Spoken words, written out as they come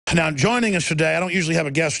Now, joining us today, I don't usually have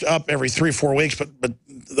a guest up every 3 or 4 weeks, but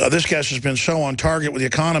this guest has been so on target with the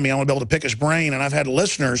economy, I want to be able to pick his brain. And I've had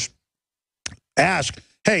listeners ask,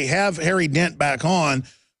 hey, have Harry Dent back on.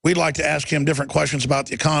 We'd like to ask him different questions about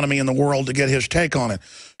the economy and the world to get his take on it.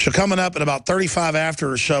 So coming up at about 35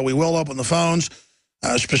 after or so, we will open the phones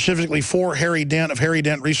specifically for Harry Dent of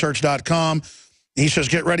harrydentresearch.com. He says,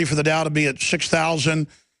 get ready for the Dow to be at 6,000.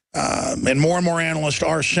 And more analysts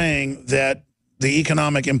are saying that the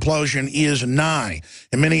economic implosion is nigh.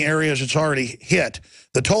 In many areas, it's already hit.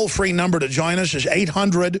 The toll-free number to join us is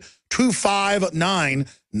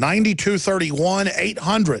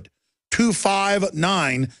 800-259-9231,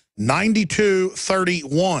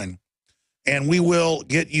 800-259-9231. And we will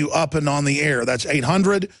get you up and on the air. That's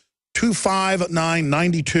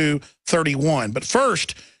 800-259-9231. But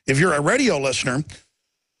first, if you're a radio listener,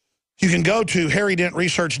 you can go to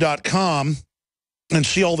harrydentresearch.com and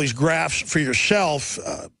see all these graphs for yourself.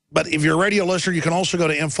 But if you're a radio listener, you can also go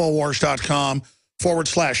to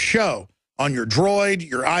Infowars.com/show. On your Droid,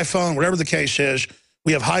 your iPhone, whatever the case is,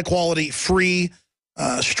 we have high-quality, free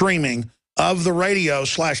streaming of the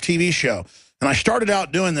radio/TV show. And I started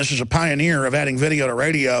out doing this as a pioneer of adding video to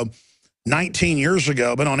radio 19 years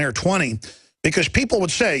ago, been on air 20, because people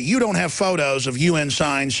would say, you don't have photos of UN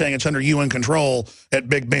signs saying it's under UN control at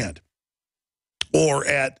Big Bend or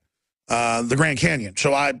at the Grand Canyon.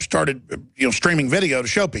 So I started, streaming video to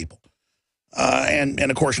show people. And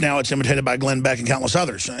of course, now it's imitated by Glenn Beck and countless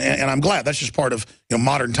others. And I'm glad. That's just part of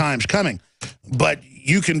modern times coming. But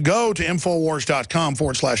you can go to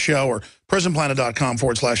Infowars.com/show or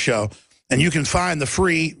PrisonPlanet.com/show, and you can find the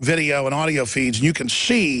free video and audio feeds, and you can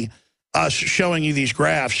see us showing you these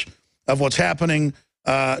graphs of what's happening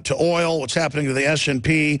to oil, what's happening to the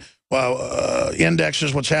S&P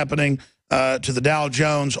indexes, what's happening to the Dow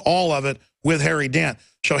Jones, all of it with Harry Dent.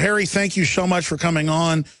 So, Harry, thank you so much for coming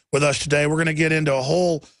on with us today. We're going to get into a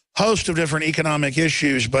whole host of different economic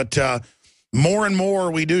issues, but more and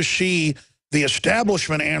more we do see the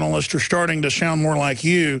establishment analysts are starting to sound more like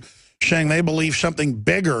you, saying they believe something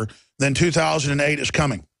bigger than 2008 is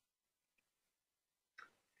coming.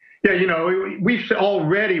 Yeah,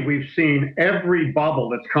 we've seen every bubble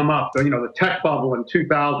that's come up. The tech bubble in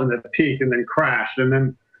 2000 at the peak and then crashed, and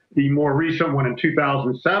then the more recent one in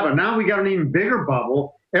 2007. Now we got an even bigger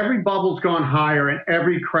bubble. Every bubble's gone higher and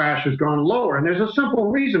every crash has gone lower. And there's a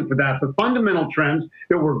simple reason for that. The fundamental trends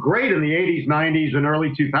that were great in the 80s, 90s, and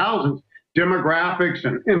early 2000s, demographics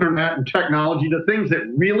and internet and technology, the things that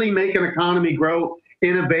really make an economy grow,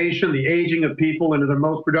 innovation, the aging of people into their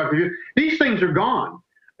most productive years, these things are gone.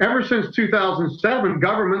 Ever since 2007,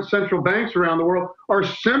 governments, central banks around the world are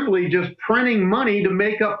simply just printing money to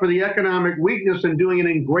make up for the economic weakness and doing it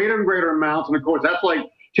in greater and greater amounts. And of course, that's like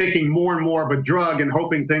taking more and more of a drug and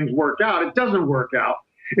hoping things work out. It doesn't work out.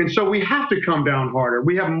 And so we have to come down harder.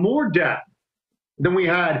 We have more debt than we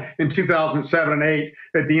had in 2007 and 8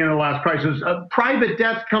 at the end of the last crisis. Private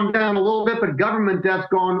debt's come down a little bit, but government debt's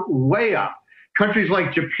gone way up. Countries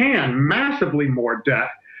like Japan, massively more debt.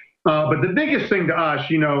 But the biggest thing to us,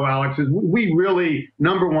 Alex, is we really,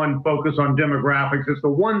 number one, focus on demographics. It's the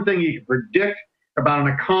one thing you can predict about an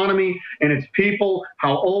economy and its people,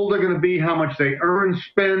 how old they're going to be, how much they earn,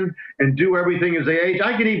 spend, and do everything as they age.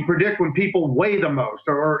 I can even predict when people weigh the most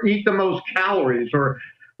or eat the most calories or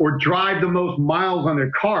drive the most miles on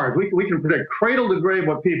their cars. We can predict cradle to grave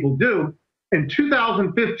what people do. In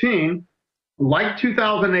 2015, like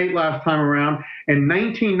 2008 last time around, and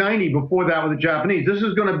 1990 before that with the Japanese, this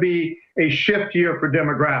is going to be a shift year for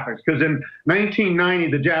demographics, because in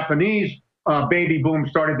 1990, the Japanese baby boom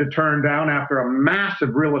started to turn down after a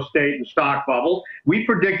massive real estate and stock bubble. We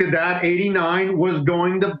predicted that 89 was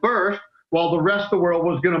going to burst while the rest of the world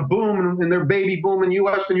was going to boom, and their baby boom in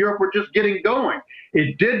U.S. and Europe were just getting going.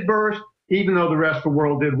 It did burst, even though the rest of the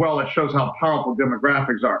world did well. It shows how powerful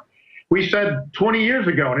demographics are. We said 20 years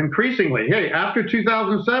ago, and increasingly, hey, after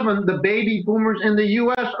 2007, the baby boomers in the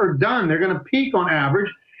U.S. are done. They're going to peak on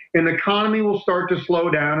average, and the economy will start to slow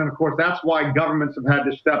down. And, of course, that's why governments have had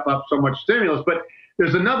to step up so much stimulus. But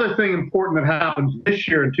there's another thing important that happens this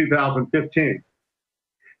year in 2015.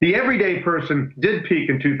 The everyday person did peak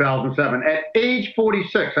in 2007. At age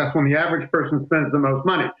 46, that's when the average person spends the most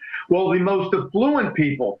money. Well, the most affluent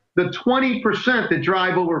people, the 20% that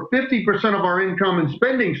drive over 50% of our income and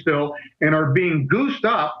spending still and are being goosed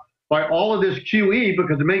up by all of this QE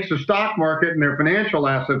because it makes the stock market and their financial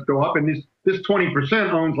assets go up, and this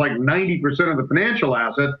 20% owns like 90% of the financial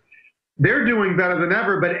assets, they're doing better than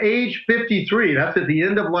ever. But age 53, that's at the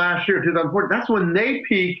end of last year, 2014, that's when they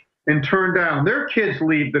peak and turn down. Their kids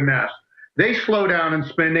leave the nest. They slow down in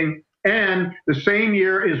spending. And the same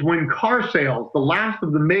year is when car sales, the last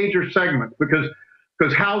of the major segments, because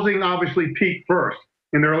housing obviously peaked first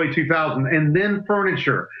in the early 2000s, and then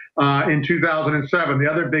furniture in 2007,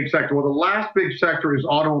 the other big sector. Well, the last big sector is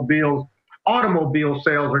automobiles. Automobile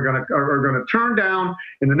sales are going to turn down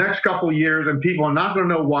in the next couple of years, and people are not going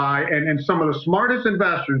to know why. And some of the smartest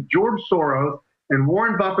investors, George Soros and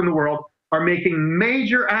Warren Buffett in the world, are making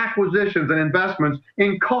major acquisitions and investments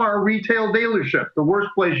in car retail dealerships, the worst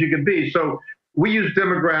place you could be. So we use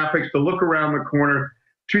demographics to look around the corner.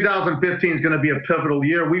 2015 is going to be a pivotal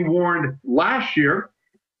year. We warned last year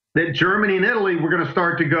that Germany and Italy were going to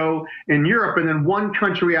start to go in Europe, and then one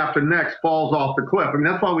country after next falls off the cliff. I mean,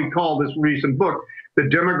 that's why we call this recent book The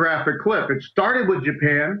Demographic Cliff. It started with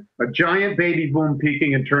Japan, a giant baby boom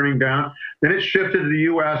peaking and turning down. Then it shifted to the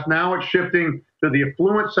U.S. Now it's shifting to the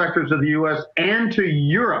affluent sectors of the U.S. and to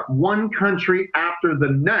Europe, one country after the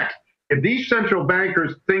next. If these central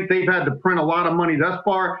bankers think they've had to print a lot of money thus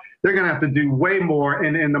far, they're going to have to do way more,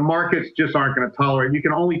 and the markets just aren't going to tolerate it. You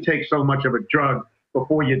can only take so much of a drug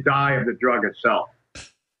before you die of the drug itself.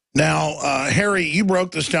 Now, Harry, you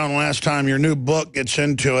broke this down last time. Your new book gets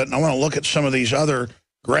into it, and I want to look at some of these other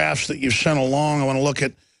graphs that you've sent along. I want to look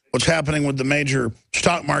at what's happening with the major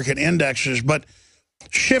stock market indexes, but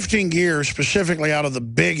shifting gears specifically out of the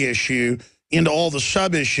big issue into all the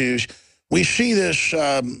sub-issues, we see this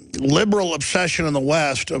liberal obsession in the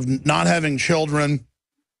West of not having children,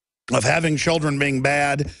 of having children being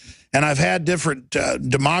bad. And I've had different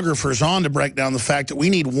demographers on to break down the fact that we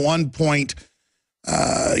need 2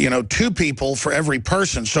 people for every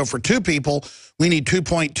person. So for 2 people, we need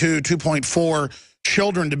 2.2, 2.4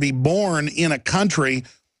 children to be born in a country,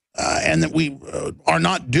 and that we are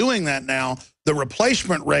not doing that now. The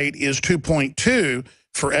replacement rate is 2.2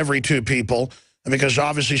 for every 2 people, because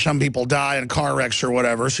obviously some people die in car wrecks or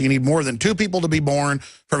whatever. So you need more than 2 people to be born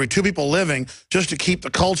for every 2 people living just to keep the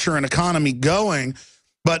culture and economy going.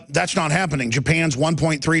 But that's not happening. Japan's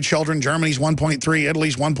 1.3 children, Germany's 1.3,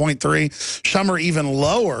 Italy's 1.3. Some are even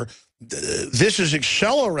lower. This is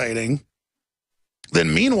accelerating.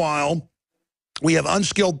 Then meanwhile, we have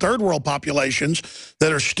unskilled third world populations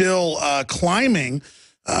that are still climbing.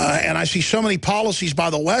 And I see so many policies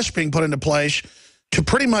by the West being put into place to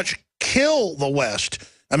pretty much kill the West.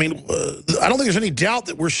 I mean, I don't think there's any doubt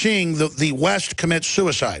that we're seeing the West commit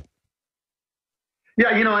suicide.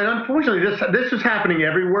 Yeah, and unfortunately, this is happening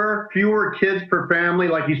everywhere. Fewer kids per family.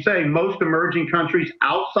 Like you say, most emerging countries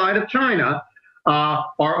outside of China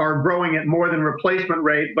are growing at more than replacement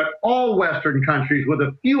rate, but all Western countries, with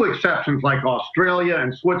a few exceptions like Australia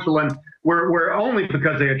and Switzerland, where only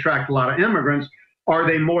because they attract a lot of immigrants, are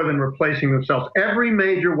they more than replacing themselves. Every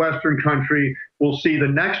major Western country will see the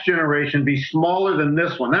next generation be smaller than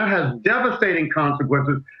this one. That has devastating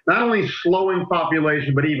consequences, not only slowing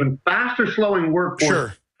population, but even faster slowing workforce.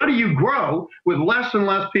 Sure. How do you grow with less and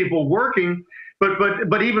less people working?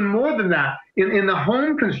 But even more than that, in the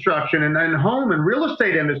home construction and home and real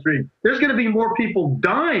estate industry, there's going to be more people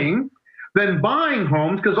dying than buying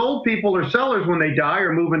homes, because old people are sellers when they die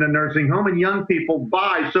or move into nursing home, and young people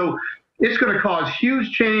buy. So it's going to cause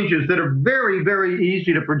huge changes that are very, very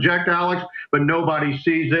easy to project, Alex, but nobody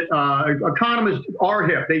sees it. Economists are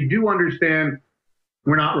hip. They do understand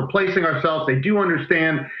we're not replacing ourselves. They do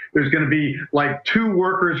understand there's going to be like 2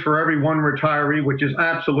 workers for every 1 retiree, which is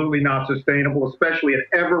absolutely not sustainable, especially at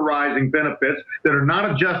ever-rising benefits that are not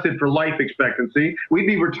adjusted for life expectancy. We'd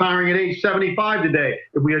be retiring at age 75 today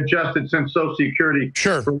if we adjusted since Social Security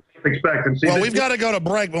Sure. for life expectancy. Well, we've got to go to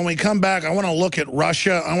break. When we come back, I want to look at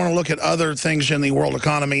Russia. I want to look at other things in the world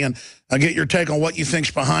economy and get your take on what you think's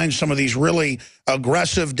behind some of these really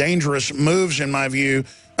aggressive, dangerous moves, in my view,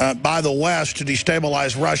 by the West to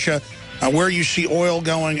destabilize Russia, where you see oil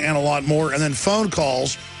going, and a lot more. And then phone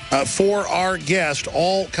calls for our guest,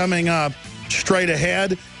 all coming up straight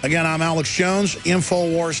ahead. Again, I'm Alex Jones,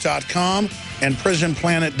 Infowars.com and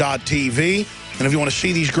PrisonPlanet.tv. And if you want to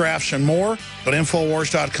see these graphs and more, go to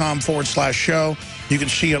Infowars.com/show. You can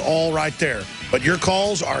see it all right there. But your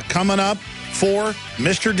calls are coming up for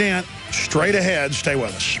Mr. Dent straight ahead. Stay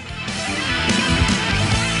with us.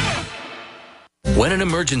 When an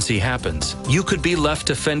emergency happens, you could be left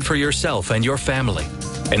to fend for yourself and your family.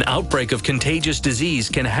 An outbreak of contagious disease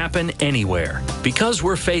can happen anywhere. Because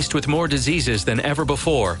we're faced with more diseases than ever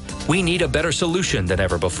before, we need a better solution than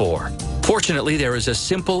ever before. Fortunately, there is a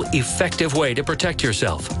simple, effective way to protect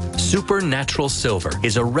yourself. Supernatural Silver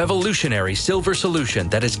is a revolutionary silver solution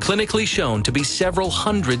that is clinically shown to be several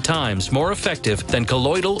hundred times more effective than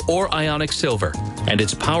colloidal or ionic silver. And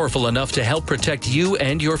it's powerful enough to help protect you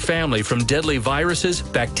and your family from deadly viruses,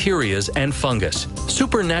 bacteria, and fungus.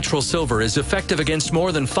 Supernatural Silver is effective against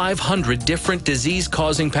more than 500 different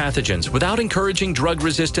disease-causing pathogens without encouraging drug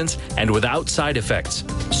resistance and without side effects.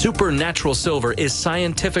 Supernatural Silver is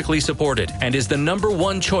scientifically supported and is the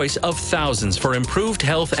 #1 choice of thousands for improved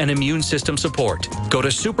health and immune system support. Go to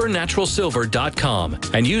supernaturalsilver.com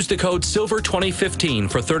and use the code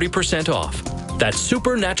SILVER2015 for 30% off. That's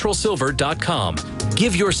supernaturalsilver.com.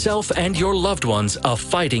 Give yourself and your loved ones a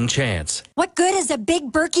fighting chance. What good is a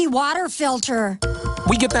Big Berkey water filter?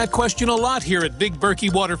 We get that question a lot here at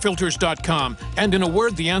BigBerkeyWaterFilters.com. And in a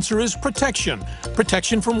word, the answer is protection.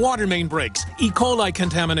 Protection from water main breaks, E. coli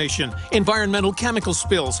contamination, environmental chemical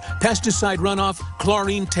spills, pesticide runoff,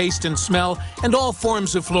 chlorine taste and smell, and all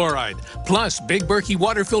forms of fluoride. Plus, Big Berkey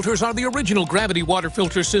water filters are the original gravity water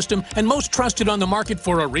filter system and most trusted on the market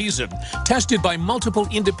for a reason. Tested by multiple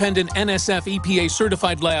independent NSF EPA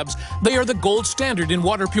certified labs, they are the gold standard in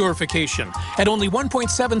water purification. At only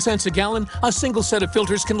 1.7 cents a gallon, a single set of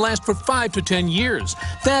filters can last for 5 to 10 years.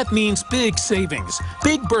 That means big savings.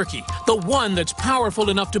 Big Berkey, the one that's powerful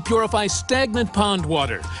enough to purify stagnant pond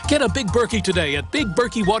water. Get a Big Berkey today at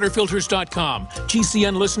BigBerkeyWaterFilters.com.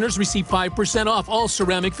 GCN listeners receive 5% off all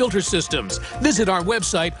ceramic filter systems. Visit our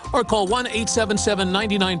website or call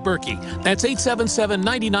 1-877-99-BERKEY. That's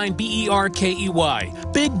 877-99-BERKEY.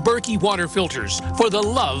 Big Berkey Water Filters, for the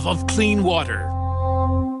love of clean water.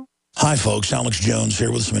 Hi, folks. Alex Jones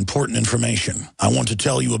here with some important information. I want to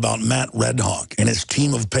tell you about Matt Redhawk and his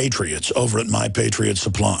team of patriots over at My Patriot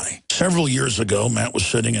Supply. Several years ago, Matt was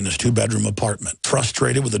sitting in his 2-bedroom apartment,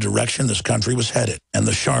 frustrated with the direction this country was headed and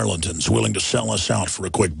the charlatans willing to sell us out for a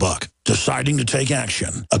quick buck. Deciding to take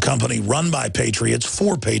action, a company run by patriots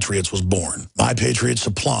for patriots was born. My Patriot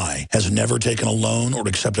Supply has never taken a loan or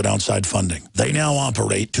accepted outside funding. They now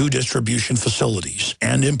operate 2 distribution facilities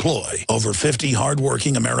and employ over 50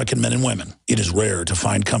 hardworking American men and women. It is rare to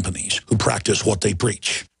find companies who practice what they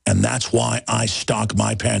preach. And that's why I stock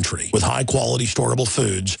my pantry with high-quality storable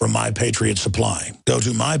foods from My Patriot Supply. Go to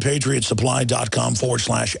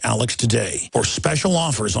mypatriotsupply.com/Alex today for special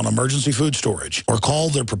offers on emergency food storage, or call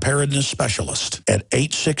their preparedness specialist at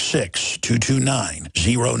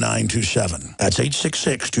 866-229-0927. That's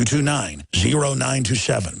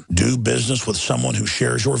 866-229-0927. Do business with someone who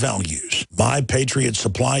shares your values.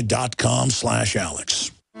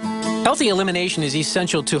 mypatriotsupply.com/Alex. Healthy elimination is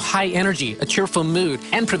essential to high energy, a cheerful mood,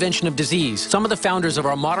 and prevention of disease. Some of the founders of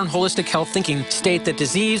our modern holistic health thinking state that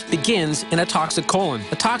disease begins in a toxic colon.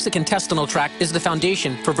 A toxic intestinal tract is the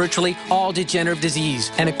foundation for virtually all degenerative disease,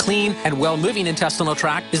 and a clean and well-moving intestinal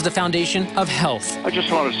tract is the foundation of health. I just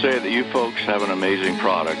want to say that you folks have an amazing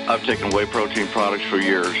product. I've taken whey protein products for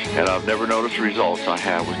years, and I've never noticed the results I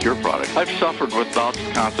have with your product. I've suffered with bouts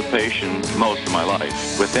of constipation most of my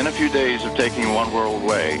life. Within a few days of taking One World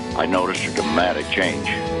Whey, I noticed a dramatic change.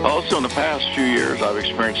 Also, in the past few years, I've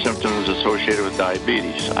experienced symptoms associated with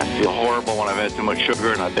diabetes. I feel horrible when I've had too much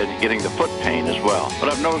sugar, and I've been getting the foot pain as well. But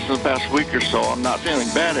I've noticed in the past week or so, I'm not feeling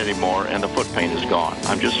bad anymore, and the foot pain is gone.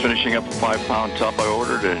 I'm just finishing up a 5-pound tub I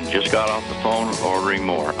ordered and just got off the phone ordering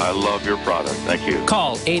more. I love your product. Thank you.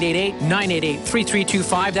 Call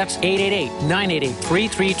 888-988-3325. That's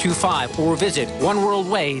 888-988-3325. Or visit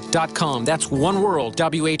oneworldwhey.com. That's oneworld,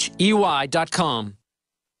 WHEY.com.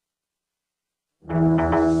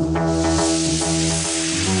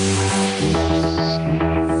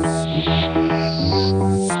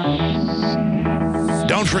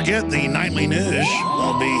 Don't forget, the nightly news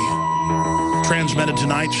will be transmitted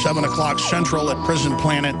tonight, 7 o'clock Central at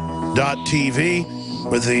prisonplanet.tv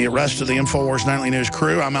with the rest of the InfoWars Nightly News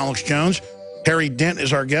crew. I'm Alex Jones. Harry Dent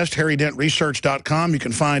is our guest, harrydentresearch.com. You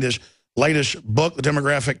can find his latest book, The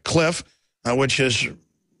Demographic Cliff, which is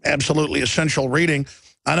absolutely essential reading.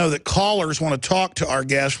 I know that callers want to talk to our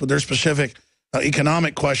guests with their specific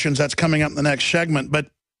economic questions. That's coming up in the next segment.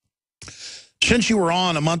 But since you were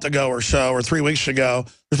on a month ago or so, or 3 weeks ago,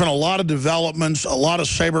 there's been a lot of developments, a lot of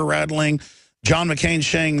saber rattling. John McCain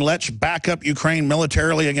saying, let's back up Ukraine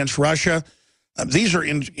militarily against Russia. These are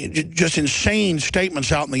just insane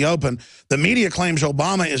statements out in the open. The media claims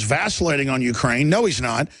Obama is vacillating on Ukraine. No, he's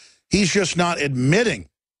not. He's just not admitting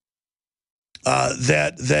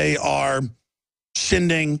that they are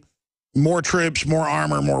sending more troops, more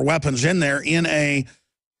armor, more weapons in there in a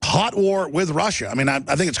hot war with Russia. I mean, I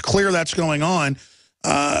think it's clear that's going on.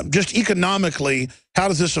 Just economically, how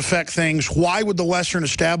does this affect things? Why would the Western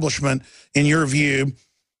establishment, in your view,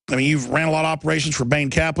 I mean, you've ran a lot of operations for Bain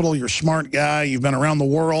Capital. You're a smart guy. You've been around the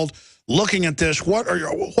world looking at this. What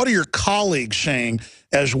are your colleagues saying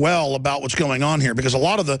as well about what's going on here? Because a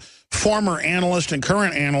lot of the former analysts and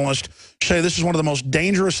current analysts say this is one of the most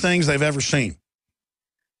dangerous things they've ever seen.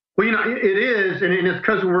 Well, you know, it is, and it's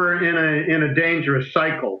because we're in a dangerous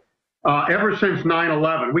cycle. Ever since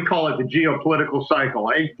 9/11, we call it the geopolitical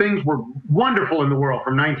cycle. Things were wonderful in the world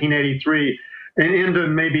from 1983 and into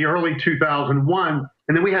maybe early 2001.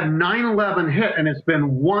 And then we had 9/11 hit, and it's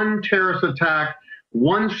been one terrorist attack,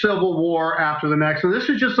 one civil war after the next. And this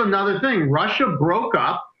is just another thing. Russia broke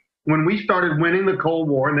up when we started winning the Cold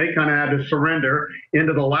War, and they kind of had to surrender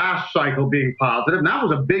into the last cycle being positive. And that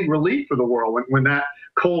was a big relief for the world when that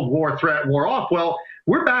Cold War threat wore off. Well,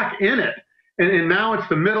 we're back in it. And now it's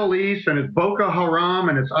the Middle East, and it's Boko Haram,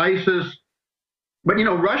 and it's ISIS. But, you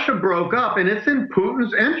know, Russia broke up, and it's in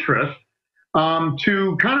Putin's interest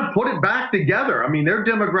to kind of put it back together. I mean, their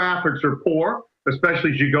demographics are poor,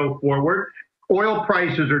 especially as you go forward. Oil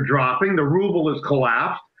prices are dropping. The ruble has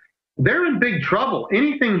collapsed. They're in big trouble.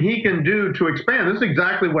 Anything he can do to expand. This is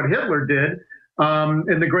exactly what Hitler did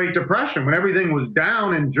in the Great Depression. When everything was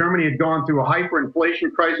down and Germany had gone through a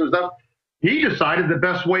hyperinflation crisis and stuff, he decided the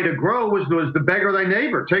best way to grow was to beggar thy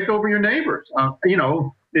neighbor. Take over your neighbors. You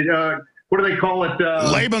know, what do they call it?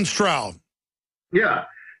 Lebensraum. Yeah.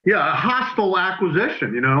 Yeah, a hostile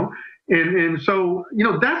acquisition, you know. And so, you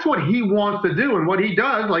know, that's what he wants to do. And what he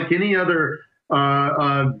does, like any other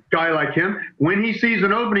guy like him, when he sees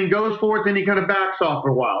an opening, goes for it, then he kind of backs off for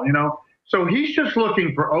a while, you know. So he's just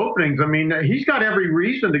looking for openings. I mean, he's got every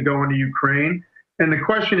reason to go into Ukraine. And the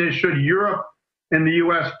question is, should Europe and the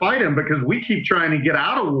U.S. fight him? Because we keep trying to get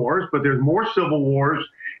out of wars, but there's more civil wars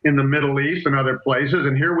in the Middle East and other places.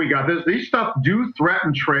 And here we got this. These stuff do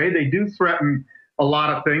threaten trade. They do threaten a lot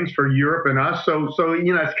of things for Europe and us. So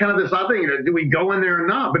you know, it's kind of this other thing. Do we go in there or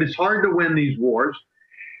not? But it's hard to win these wars.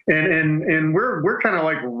 And we're kind of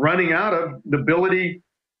like running out of the ability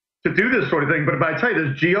to do this sort of thing. But if I tell you,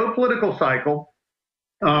 this geopolitical cycle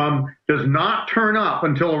does not turn up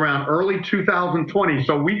until around early 2020.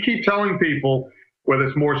 So we keep telling people, whether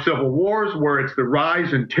it's more civil wars, where it's the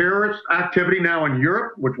rise in terrorist activity now in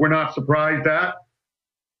Europe, which we're not surprised at,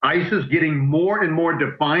 ISIS getting more and more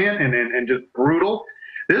defiant and just brutal.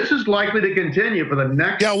 This is likely to continue for the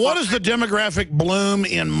next... Yeah, what does the demographic bloom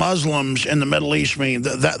in Muslims in the Middle East mean?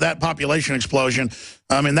 That population explosion,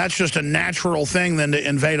 I mean, that's just a natural thing then to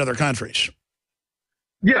invade other countries.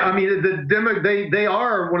 Yeah, I mean, they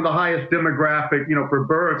are one of the highest demographic, you know, for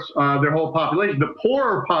births, their whole population. The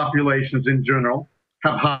poorer populations in general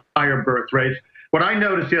have higher birth rates. What I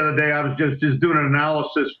noticed the other day, I was just doing an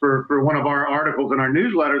analysis for one of our articles in our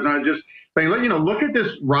newsletters, and I was just saying, you know, look at this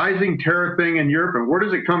rising terror thing in Europe, and where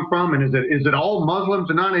does it come from, and is it all Muslims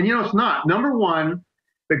and not? And, you know, it's not. Number one,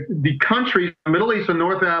 the countries, the Middle East and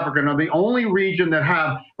North Africa, are the only region that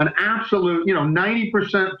have an absolute, you know,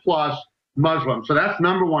 90% plus Muslim. So that's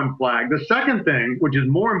number one flag. The second thing, which is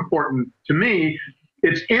more important to me,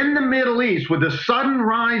 it's in the Middle East with the sudden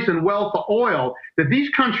rise in wealth of oil that these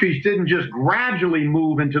countries didn't just gradually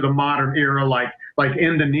move into the modern era like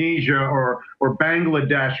Indonesia or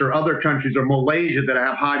Bangladesh or other countries or Malaysia that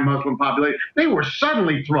have high Muslim population. They were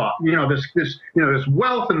suddenly thrown. You know, this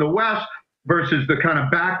wealth in the West versus the kind of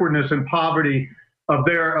backwardness and poverty of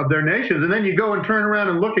their nations. And then you go and turn around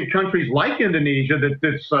and look at countries like Indonesia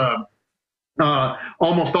that's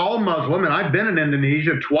almost all Muslim, and I've been in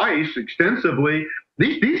Indonesia twice extensively.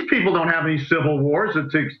 These people don't have any civil wars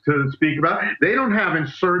to speak about. They don't have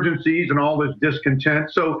insurgencies and all this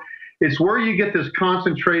discontent. So it's where you get this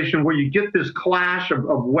concentration, where you get this clash of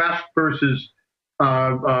West versus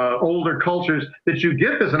older cultures, that you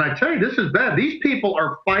get this. And I tell you, this is bad. These people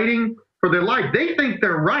are fighting for their life. They think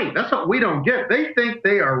they're right. That's what we don't get. They think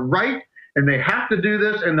they are right, and they have to do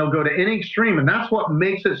this, and they'll go to any extreme. And that's what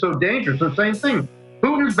makes it so dangerous. The same thing.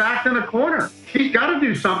 Putin's backed in a corner. He's got to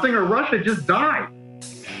do something, or Russia just died.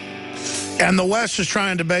 And the West is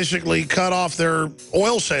trying to basically cut off their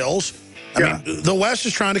oil sales. I mean, the West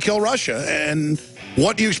is trying to kill Russia. And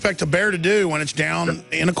what do you expect a bear to do when it's down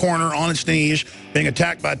in a corner on its knees, being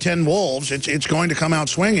attacked by 10 wolves? It's going to come out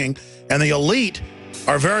swinging. And the elite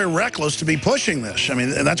are very reckless to be pushing this. I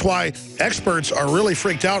mean, and that's why experts are really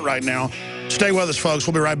freaked out right now. Stay with us, folks.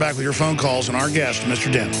 We'll be right back with your phone calls and our guest,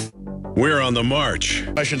 Mr. Dent. We're on the march.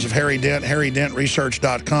 Questions of Harry Dent,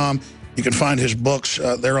 harrydentresearch.com. You can find his books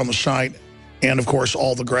there on the site, and, of course,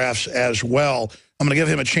 all the graphs as well. I'm going to give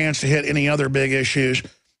him a chance to hit any other big issues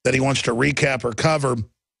that he wants to recap or cover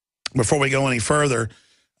before we go any further.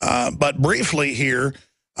 But briefly here,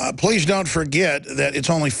 please don't forget that it's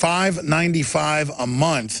only $5.95 a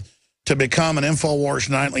month to become an InfoWars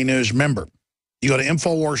Nightly News member. You go to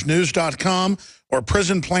InfoWarsNews.com or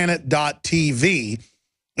PrisonPlanet.tv.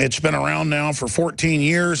 It's been around now for 14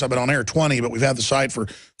 years. I've been on air 20, but we've had the site for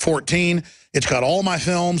 14. It's got all my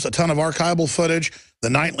films, a ton of archival footage, the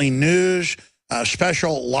nightly news,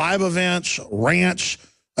 special live events, rants,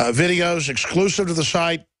 videos exclusive to the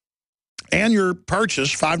site, and your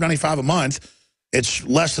purchase, $5.95 a month. It's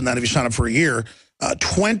less than that if you sign up for a year.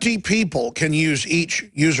 20 people can use each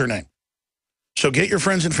username. So get your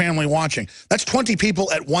friends and family watching. That's 20 people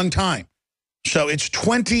at one time. So it's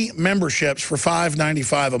 20 memberships for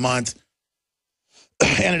 $5.95 a month.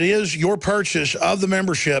 And it is your purchase of the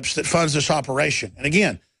memberships that funds this operation. And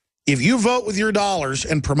again, if you vote with your dollars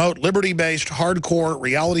and promote liberty-based, hardcore,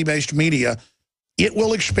 reality-based media, it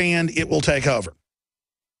will expand, it will take over.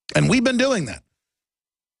 And we've been doing that.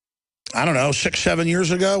 I don't know, 6, 7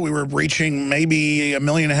 years ago, we were reaching maybe 1.5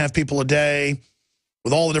 million people a day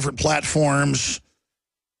with all the different platforms,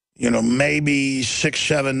 you know, maybe 6,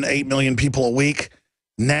 7, 8 million people a week.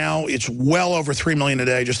 Now it's well over 3 million a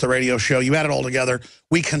day, just the radio show. You add it all together,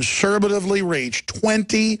 we conservatively reach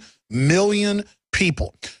 20 million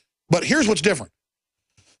people. But here's what's different.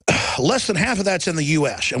 Less than half of that's in the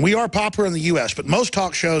U.S., and we are popular in the U.S., but most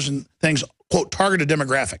talk shows and things, quote, target a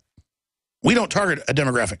demographic. We don't target a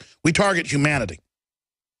demographic. We target humanity.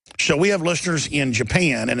 So we have listeners in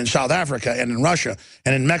Japan and in South Africa and in Russia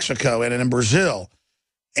and in Mexico and in Brazil.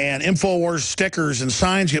 And InfoWars stickers and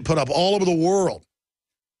signs get put up all over the world.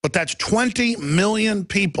 But that's 20 million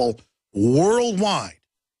people worldwide,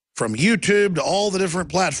 from YouTube to all the different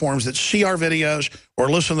platforms that see our videos or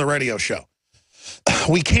listen to the radio show.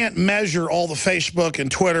 We can't measure all the Facebook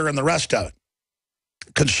and Twitter and the rest of it.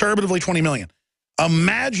 Conservatively, 20 million.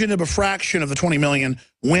 Imagine if a fraction of the 20 million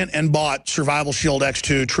went and bought Survival Shield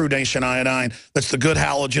X2, True Dacian Iodine. That's the good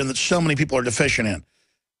halogen that so many people are deficient in.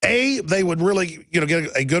 They would really,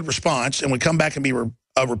 get a good response and would come back and be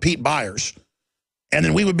repeat buyers. And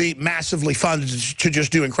then we would be massively funded to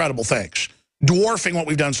just do incredible things, dwarfing what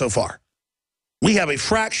we've done so far. We have a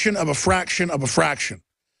fraction of a fraction of a fraction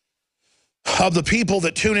of the people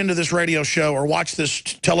that tune into this radio show or watch this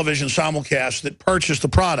television simulcast that purchase the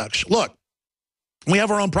products. Look, we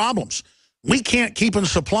have our own problems. We can't keep in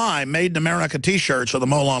supply Made in America T-shirts or the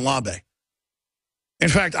Molon Labe. In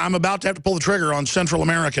fact, I'm about to have to pull the trigger on Central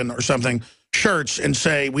American or something shirts and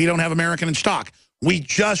say we don't have American in stock. We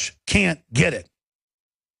just can't get it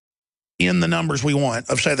in the numbers we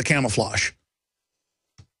want of, say, the camouflage.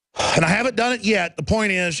 And I haven't done it yet. The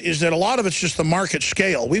point is that a lot of it's just the market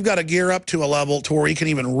scale. We've got to gear up to a level to where we can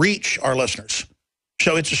even reach our listeners.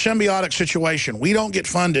 So it's a symbiotic situation. We don't get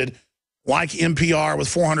funded like NPR with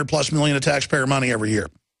 $400+ million of taxpayer money every year.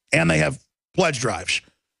 And they have pledge drives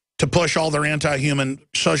to push all their anti-human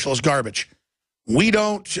socialist garbage. We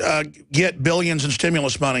don't get billions in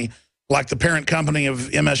stimulus money like the parent company of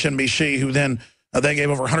MSNBC, who then they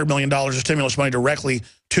gave over $100 million of stimulus money directly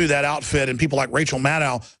to that outfit, and people like Rachel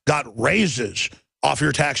Maddow got raises off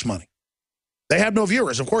your tax money. They have no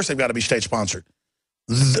viewers. Of course they've got to be state-sponsored.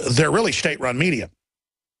 They're really state-run media.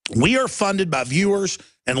 We are funded by viewers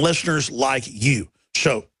and listeners like you.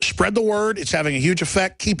 So spread the word. It's having a huge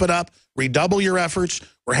effect. Keep it up. Redouble your efforts.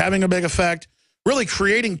 We're having a big effect. Really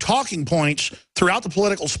creating talking points throughout the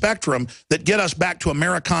political spectrum that get us back to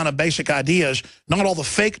Americana basic ideas, not all the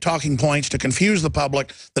fake talking points to confuse the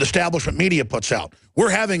public that establishment media puts out. We're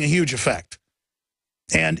having a huge effect.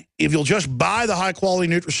 And if you'll just buy the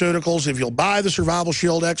high-quality nutraceuticals, if you'll buy the Survival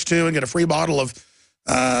Shield X2 and get a free bottle of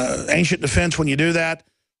Ancient Defense when you do that,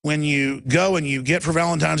 when you go and you get for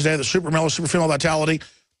Valentine's Day the Super Mellow Super Female Vitality,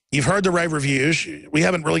 you've heard the rave reviews. We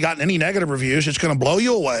haven't really gotten any negative reviews. It's going to blow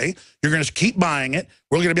you away. You're going to keep buying it.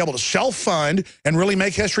 We're going to be able to self-fund and really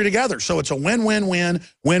make history together. So it's a win-win-win,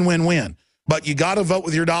 win-win-win. But you got to vote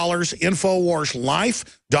with your dollars.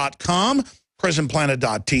 InfoWarsLife.com,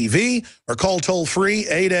 PrisonPlanet.tv, or call toll-free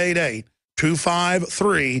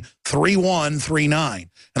 888-253-3139.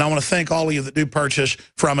 And I want to thank all of you that do purchase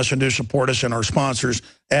from us and do support us and our sponsors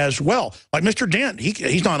as well. Like Mr. Dent,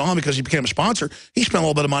 he's not on because he became a sponsor. He spent a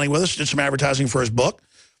little bit of money with us, did some advertising for his book.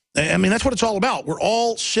 I mean, that's what it's all about. We're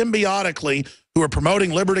all symbiotically, who are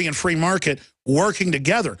promoting liberty and free market, working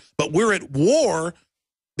together. But we're at war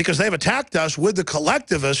because they've attacked us with the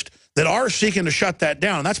collectivists that are seeking to shut that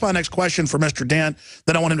down. And that's my next question for Mr. Dent.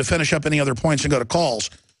 Then I want him to finish up any other points and go to calls.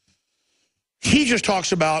 He just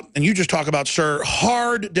talks about, and you just talk about, sir,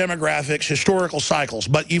 hard demographics, historical cycles.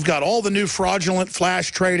 But you've got all the new fraudulent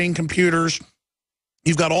flash trading computers.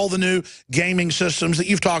 You've got all the new gaming systems that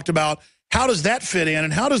you've talked about. How does that fit in?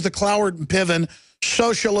 And how does the Cloward and Piven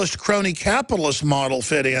socialist crony capitalist model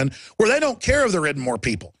fit in, where they don't care if they're hitting more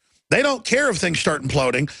people? They don't care if things start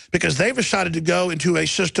imploding because they've decided to go into a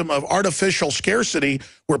system of artificial scarcity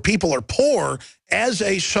where people are poor as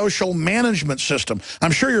a social management system.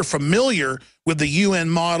 I'm sure you're familiar with the UN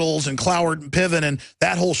models and Cloward and Piven and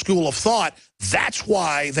that whole school of thought. That's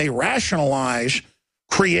why they rationalize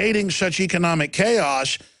creating such economic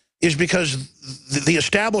chaos, is because the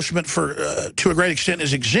establishment to a great extent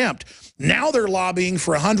is exempt. Now they're lobbying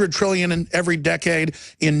for $100 trillion in every decade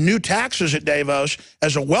in new taxes at Davos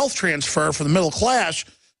as a wealth transfer for the middle class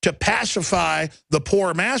to pacify the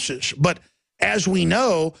poor masses. But as we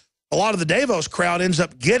know, a lot of the Davos crowd ends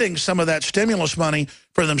up getting some of that stimulus money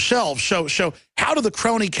for themselves. So how do the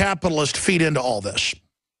crony capitalists feed into all this?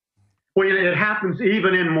 Well, it happens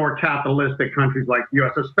even in more capitalistic countries like the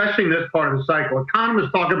U.S., especially in this part of the cycle.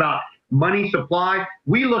 Economists talk about money supply.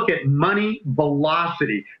 We look at money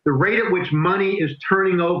velocity, the rate at which money is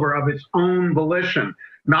turning over of its own volition,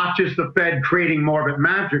 not just the Fed creating more of it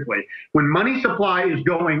magically. When money supply is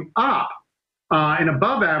going up and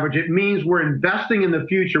above average, it means we're investing in the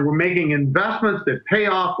future. We're making investments that pay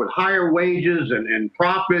off with higher wages and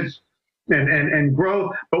profits and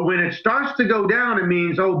growth. But when it starts to go down, it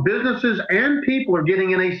means, businesses and people are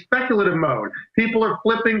getting in a speculative mode. People are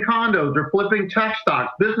flipping condos, they're flipping tech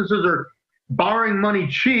stocks. Businesses are borrowing money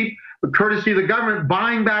cheap, but courtesy of the government,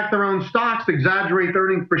 buying back their own stocks to exaggerate their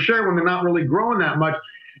earnings per share when they're not really growing that much.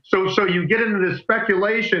 So you get into this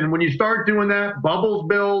speculation. When you start doing that, bubbles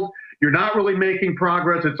build. You're not really making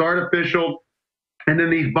progress. It's artificial. And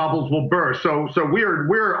then these bubbles will burst. So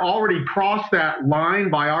we're already crossed that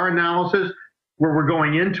line by our analysis, where we're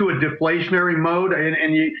going into a deflationary mode.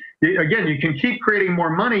 And you can keep creating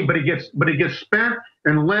more money, but it gets spent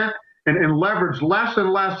and lent and leveraged less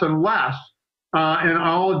and less and less. And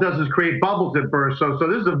all it does is create bubbles that burst. So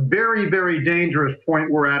this is a very, very dangerous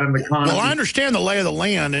point we're at in the economy. Well, I understand the lay of the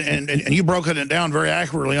land, and you broke it down very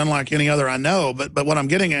accurately, unlike any other I know. But what I'm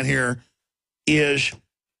getting at here is,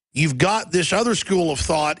 you've got this other school of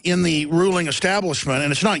thought in the ruling establishment,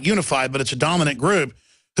 and it's not unified, but it's a dominant group,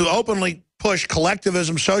 who openly push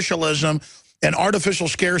collectivism, socialism, and artificial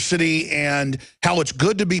scarcity, and how it's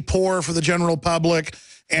good to be poor for the general public,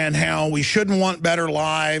 and how we shouldn't want better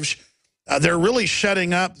lives. They're really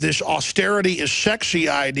setting up this austerity is sexy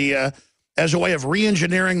idea as a way of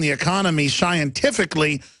re-engineering the economy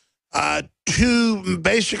scientifically to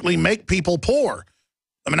basically make people poor.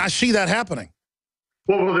 I mean, I see that happening.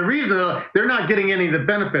 Well, the reason they're not getting any of the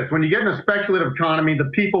benefits. When you get in a speculative economy, the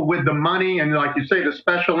people with the money and, like you say, the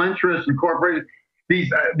special interests and corporations,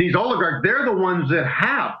 these oligarchs, they're the ones that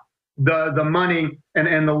have the money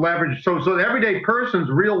and the leverage. So the everyday person's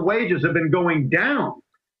real wages have been going down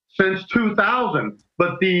since 2000,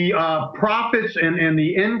 but the profits and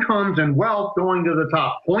the incomes and wealth going to the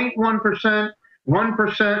top 0.1%.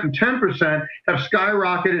 1% and 10% have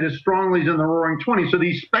skyrocketed as strongly as in the Roaring '20s. So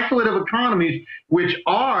these speculative economies, which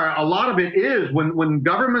are, a lot of it is when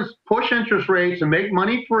governments push interest rates and make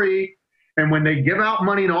money free, and when they give out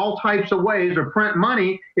money in all types of ways or print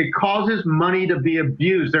money, it causes money to be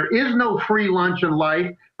abused. There is no free lunch in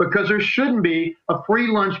life because there shouldn't be. A free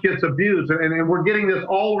lunch gets abused. And we're getting this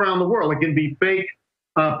all around the world. It can be fake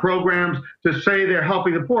programs to say they're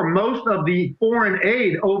helping the poor. Most of the foreign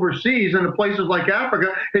aid overseas into places like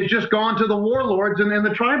Africa has just gone to the warlords and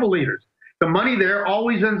the tribal leaders. The money there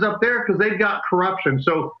always ends up there because they've got corruption.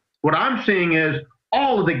 So what I'm seeing is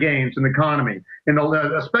all of the gains in the economy,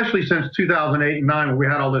 especially since 2008 and 9, when we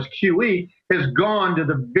had all this QE, has gone to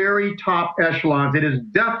the very top echelons. It is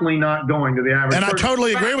definitely not going to the average person. And I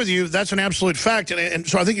totally agree with you. That's an absolute fact. And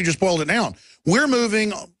so I think you just boiled it down. We're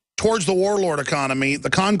moving towards the warlord economy, the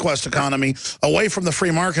conquest economy, away from the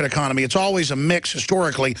free market economy. It's always a mix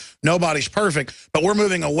historically. Nobody's perfect. But we're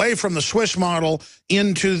moving away from the Swiss model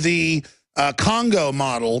into the Congo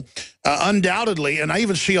model, undoubtedly. And I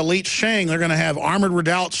even see elites saying they're going to have armored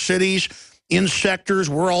redoubt cities in sectors.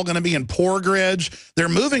 We're all going to be in poor grids. They're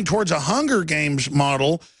moving towards a Hunger Games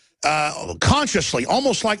model consciously,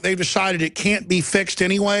 almost like they've decided it can't be fixed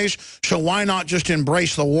anyways, so why not just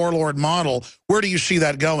embrace the warlord model? Where do you see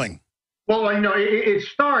that going? Well, it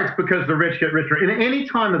starts because the rich get richer. In any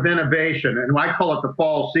time of innovation, and I call it the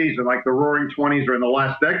fall season, like the Roaring '20s or in the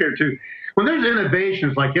last decade or two, when there's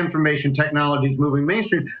innovations like information technologies moving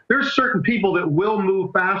mainstream, there's certain people that will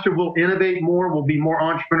move faster, will innovate more, will be more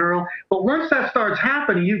entrepreneurial. But once that starts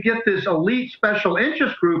happening, you get this elite special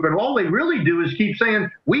interest group, and all they really do is keep saying,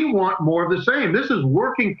 we want more of the same. This is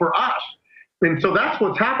working for us. And so that's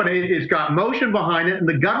what's happening. It's got motion behind it, and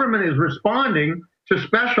the government is responding to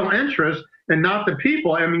special interests and not the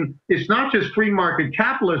people. I mean, it's not just free market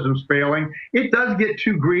capitalism's failing. It does get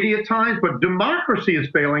too greedy at times, but democracy is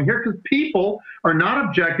failing here because people are not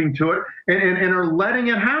objecting to it and are letting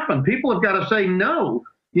it happen. People have got to say, no,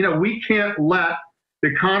 you know, we can't let the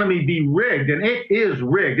economy be rigged. And it is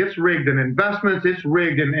rigged. It's rigged in investments. It's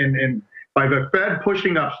rigged in by the Fed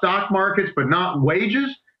pushing up stock markets, but not wages.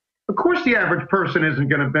 Of course, the average person isn't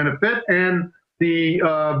going to benefit, and the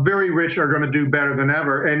very rich are going to do better than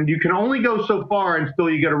ever. And you can only go so far until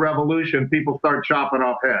you get a revolution. People start chopping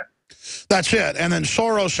off heads. That's it. And then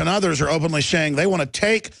Soros and others are openly saying they want to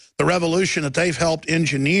take the revolution that they've helped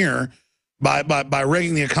engineer by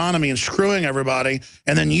rigging the economy and screwing everybody,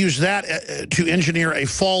 and then use that to engineer a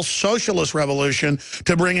false socialist revolution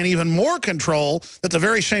to bring in even more control that the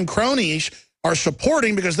very same cronies are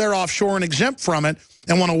supporting because they're offshore and exempt from it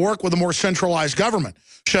and want to work with a more centralized government.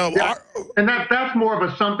 So, yeah, and that's more of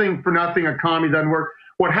a something for nothing economy doesn't work.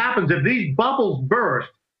 What happens if these bubbles burst?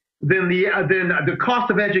 Then the cost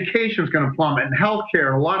of education is going to plummet, and healthcare,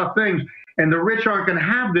 and a lot of things. And the rich aren't going to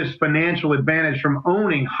have this financial advantage from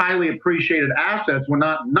owning highly appreciated assets when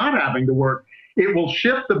not having to work. It will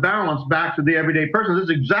shift the balance back to the everyday person. This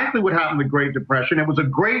is exactly what happened in the Great Depression. It was a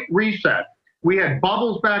great reset. We had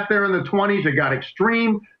bubbles back there in the 20s. It got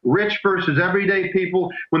extreme, rich versus everyday people.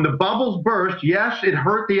 When the bubbles burst, yes, it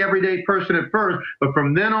hurt the everyday person at first, but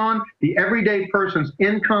from then on, the everyday person's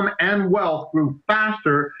income and wealth grew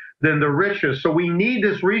faster than the richest. So we need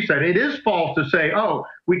this reset. It is false to say, oh,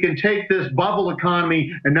 we can take this bubble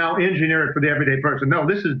economy and now engineer it for the everyday person. No,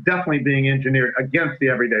 this is definitely being engineered against the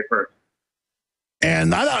everyday person.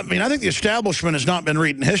 And I mean, I think the establishment has not been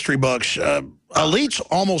reading history books. Elites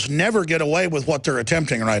almost never get away with what they're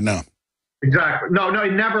attempting right now. Exactly. No,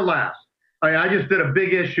 it never lasts. I just did a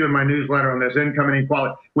big issue in my newsletter on this income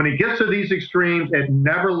inequality. When it gets to these extremes, it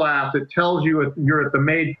never lasts. It tells you you're at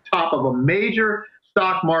the top of a major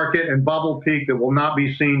stock market and bubble peak that will not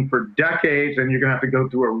be seen for decades, and you're going to have to go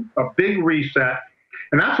through a big reset.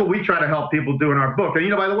 And that's what we try to help people do in our book. And,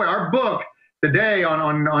 you know, by the way, our book today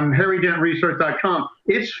on harrydentresearch.com,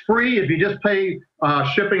 it's free if you just pay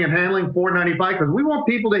shipping and handling $4.95, because we want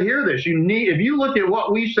people to hear this. If you look at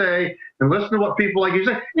what we say and listen to what people like you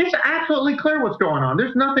say, it's absolutely clear what's going on.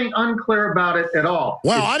 There's nothing unclear about it at all.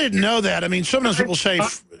 Well, I didn't know that. I mean, sometimes people say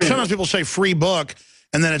free book,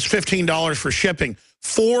 and then it's $15 for shipping.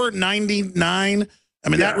 $4.99. I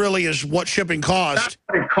mean, that really is what shipping costs. That's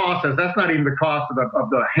what it costs us. That's not even the cost of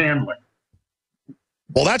the handling.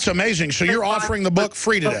 Well, that's amazing. So you're offering the book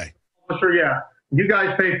free today? Sure, yeah. You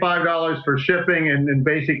guys pay $5 for shipping, and then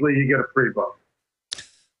basically you get a free book.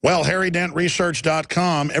 Well,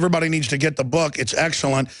 harrydentresearch.com. Everybody needs to get the book. It's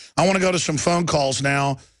excellent. I want to go to some phone calls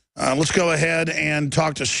now. Let's go ahead and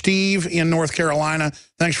talk to Steve in North Carolina.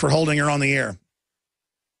 Thanks for holding her on the air.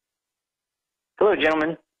 Hello,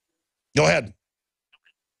 gentlemen. Go ahead.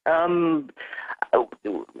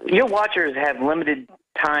 Your watchers have limited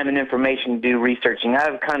time and information to do researching.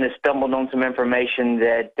 I've kind of stumbled on some information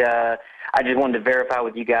that I just wanted to verify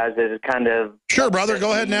with you guys that is kind of... Sure, brother.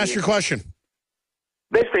 Go ahead and ask your question.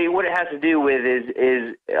 Basically, what it has to do with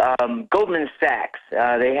is Goldman Sachs.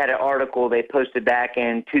 They had an article they posted back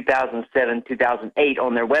in 2007, 2008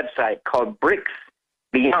 on their website called BRICS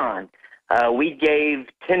Beyond. We gave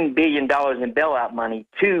 $10 billion in bailout money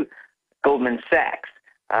to Goldman Sachs.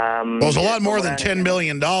 Well, it was a lot more than $10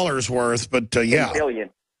 billion worth, but yeah. $10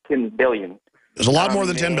 billion. It was a lot more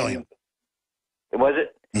than $10 billion. Was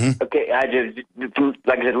it? Mm-hmm. Okay,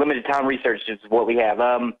 like I said, limited time research is what we have.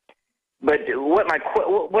 But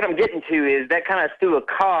what I'm getting to is that kind of threw a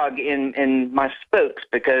cog in my spokes,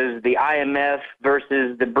 because the IMF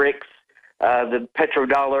versus the BRICS, the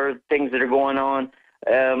petrodollar, things that are going on.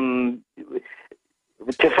 To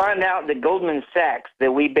find out that Goldman Sachs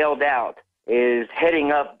that we bailed out is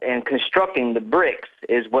heading up and constructing the BRICS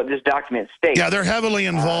is what this document states. Yeah, they're heavily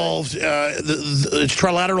involved. It's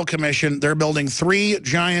Trilateral Commission. They're building 3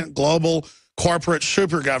 giant global corporate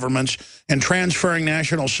super governments and transferring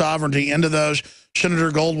national sovereignty into those. Senator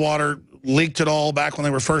Goldwater leaked it all back when they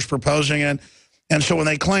were first proposing it. And so when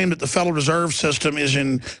they claim that the Federal Reserve System is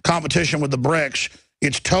in competition with the BRICS,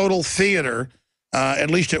 it's total theater, at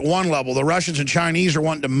least at one level. The Russians and Chinese are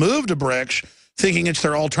wanting to move to BRICS, thinking it's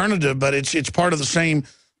their alternative, but it's part of the same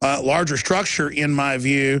larger structure, in my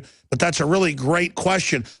view. But that's a really great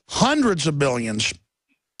question. Hundreds of billions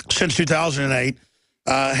since 2008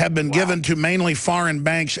 have been given to mainly foreign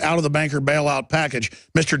banks out of the banker bailout package.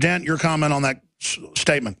 Mr. Dent, your comment on that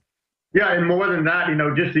statement. Yeah, and more than that, you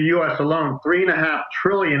know, just the U.S. alone, $3.5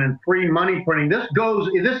 trillion in free money printing. This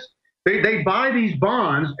They buy these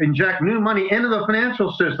bonds, inject new money into the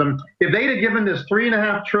financial system. If they'd have given this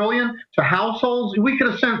 $3.5 trillion to households, we could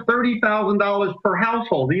have sent $30,000 per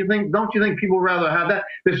household. Don't you think people would rather have that?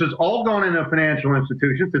 This has all gone into financial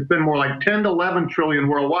institutions. It's been more like 10 to 11 trillion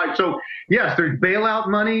worldwide. So yes, there's bailout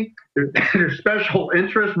money, there's special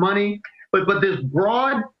interest money, but this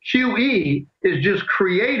broad QE is just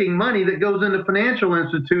creating money that goes into financial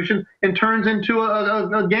institutions and turns into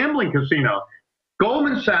a gambling casino.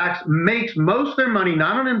 Goldman Sachs makes most of their money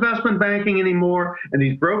not on investment banking anymore, and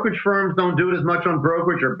these brokerage firms don't do it as much on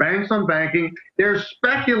brokerage or banks on banking. They're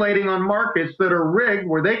speculating on markets that are rigged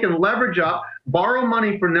where they can leverage up, borrow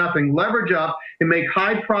money for nothing, leverage up, and make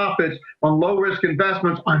high profits on low-risk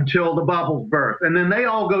investments until the bubbles burst. And then they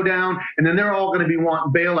all go down, and then they're all going to be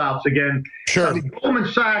wanting bailouts again. Sure. I mean, Goldman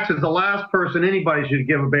Sachs is the last person anybody should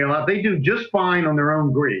give a bailout. They do just fine on their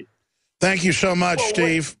own greed. Thank you so much,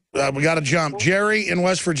 Steve. We got to jump. Jerry in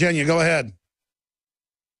West Virginia, go ahead.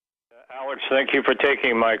 Alex, thank you for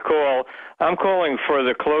taking my call. I'm calling for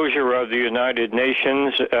the closure of the United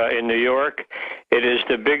Nations in New York. It is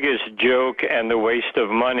the biggest joke and the waste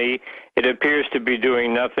of money. It appears to be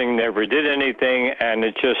doing nothing, never did anything, and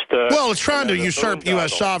it just... well, it's trying to usurp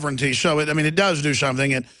U.S. sovereignty, so it does do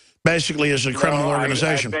something. It basically is a criminal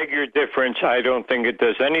organization. I beg your difference. I don't think it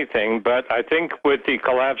does anything, but I think with the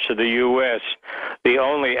collapse of the U.S., the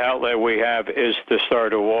only outlet we have is to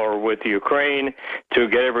start a war with Ukraine, to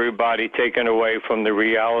get everybody taken away from the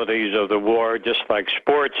realities of the war, just like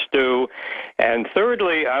sports do. And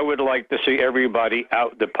thirdly, I would like to see everybody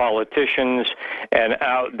out, the politicians, and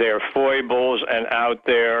out their foibles and out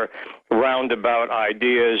their roundabout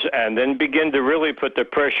ideas, and then begin to really put the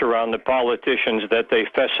pressure on the politicians that they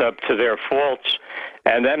fess up to their faults.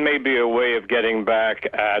 And that may be a way of getting back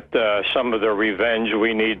at some of the revenge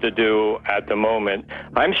we need to do at the moment.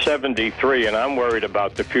 I'm 73, and I'm worried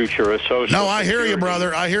about the future of social No, I hear you,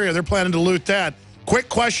 brother. I hear you. They're planning to loot that. Quick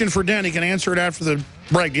question for Dent. He can answer it after the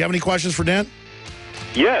break. Do you have any questions for Dent?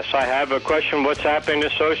 Yes, I have a question. What's happening to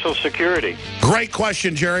Social Security? Great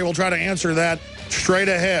question, Jerry. We'll try to answer that straight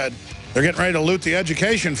ahead. They're getting ready to loot the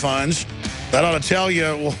education funds. That ought to tell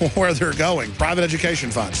you where they're going. Private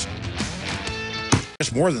education funds.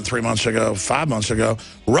 It's more than 3 months ago, 5 months ago.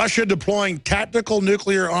 Russia deploying tactical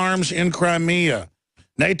nuclear arms in Crimea.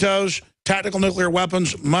 NATO's tactical nuclear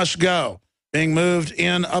weapons must go. Being moved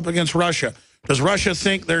in up against Russia. Does Russia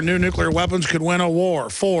think their new nuclear weapons could win a war?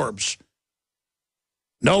 Forbes.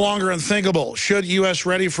 No longer unthinkable. Should U.S.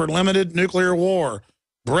 ready for limited nuclear war?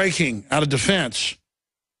 Breaking out of defense.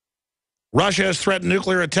 Russia has threatened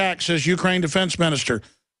nuclear attack, says Ukraine defense minister.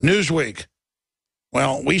 Newsweek.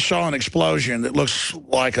 Well, we saw an explosion that looks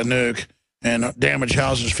like a nuke and damaged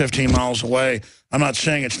houses 15 miles away. I'm not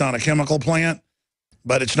saying it's not a chemical plant,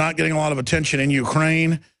 but it's not getting a lot of attention in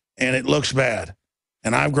Ukraine, and it looks bad.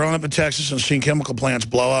 And I've grown up in Texas and seen chemical plants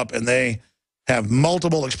blow up, and they have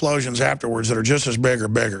multiple explosions afterwards that are just as big or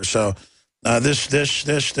bigger. So this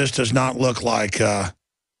does not look like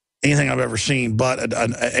anything I've ever seen but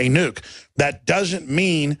a nuke. That doesn't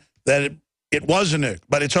mean that it was a nuke,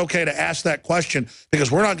 but it's okay to ask that question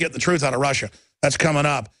because we're not getting the truth out of Russia. That's coming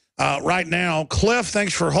up. Right now, Cliff,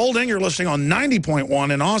 thanks for holding. You're listening on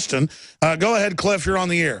 90.1 in Austin. Go ahead, Cliff. You're on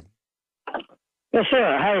the air. Yes,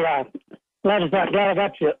 sir. Hey, glad I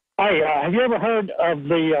got you. Hey, have you ever heard of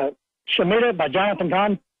the Shemitah by Jonathan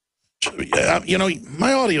Cahn? You know,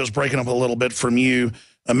 my audio is breaking up a little bit from you.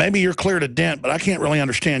 Maybe you're clear to Dent, but I can't really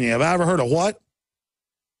understand you. Have I ever heard of what?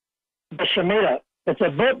 The Shemitah. It's a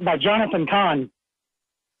book by Jonathan Cahn.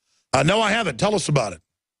 No, I haven't. Tell us about it.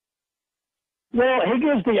 Well, he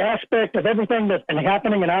gives the aspect of everything that's been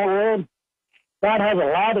happening in our world. God has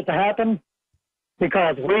allowed it to happen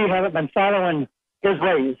because we haven't been following his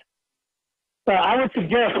ways. So I would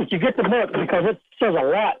suggest that you get the book because it says a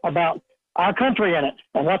lot about our country in it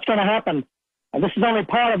and what's going to happen. And this is only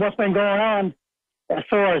part of what's been going on as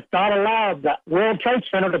far as God allowed the World Trade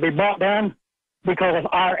Center to be brought down because of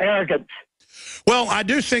our arrogance. Well, I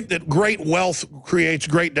do think that great wealth creates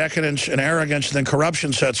great decadence and arrogance, and then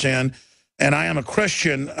corruption sets in. And I am a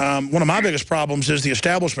Christian. One of my biggest problems is the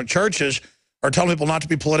establishment churches are telling people not to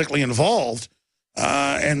be politically involved.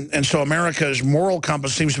 And so America's moral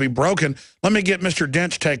compass seems to be broken. Let me get Mr.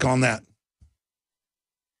 Dent's take on that.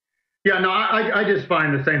 Yeah, no, I just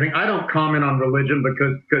find the same thing. I don't comment on religion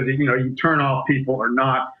because you know, you turn off people or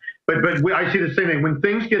not. But I see the same thing. When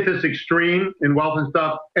things get this extreme in wealth and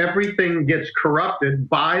stuff, everything gets corrupted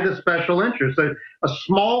by the special interests. A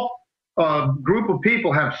small group of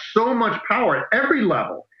people have so much power at every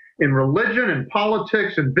level in religion and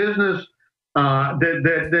politics and business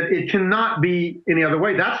that it cannot be any other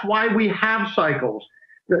way. That's why we have cycles.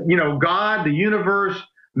 God, the universe,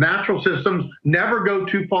 natural systems never go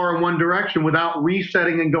too far in one direction without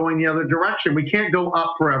resetting and going the other direction. We can't go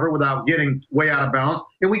up forever without getting way out of balance,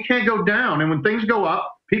 and we can't go down. And when things go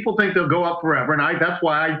up, people think they'll go up forever, and that's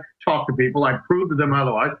why I talk to people. I prove to them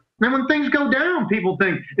otherwise. And when things go down, people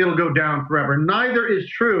think it'll go down forever. Neither is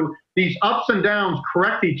true. These ups and downs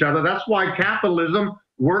correct each other. That's why capitalism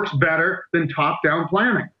works better than top-down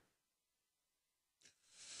planning.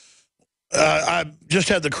 I just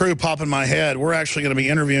had the crew pop in my head. We're actually going to be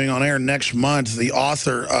interviewing on air next month the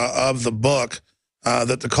author of the book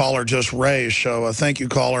that the caller just raised. So thank you,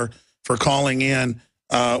 caller, for calling in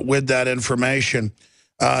with that information.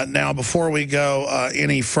 Now, before we go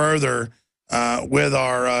any further with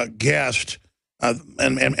our guest,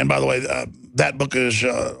 and by the way, that book is,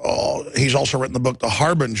 he's also written the book, The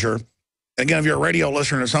Harbinger. Again, if you're a radio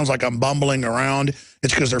listener, it sounds like I'm bumbling around.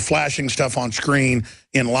 It's because they're flashing stuff on screen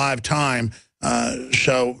in live time.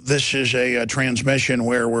 So this is a transmission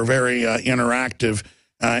where we're very interactive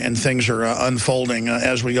and things are unfolding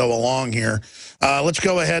as we go along here. Let's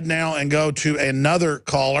go ahead now and go to another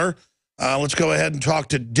caller. Let's go ahead and talk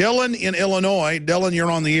to Dylan in Illinois. Dylan, you're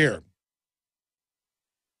on the air.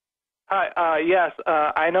 Hi. Yes,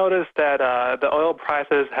 I noticed that the oil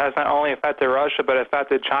prices has not only affected Russia, but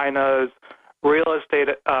affected China's real estate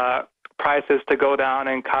prices to go down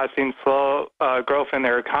and causing slow growth in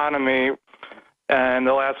their economy in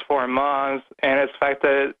the last 4 months. And it's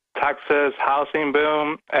affected Texas housing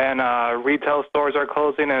boom, and retail stores are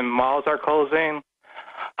closing and malls are closing.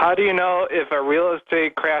 How do you know if a real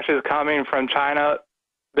estate crash is coming from China,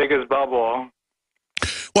 biggest bubble?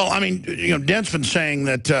 Well, I mean, Dent's been saying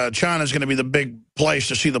that China's going to be the big place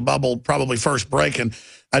to see the bubble probably first break. And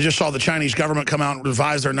I just saw the Chinese government come out and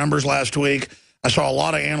revise their numbers last week. I saw a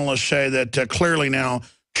lot of analysts say that clearly now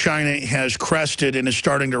China has crested and is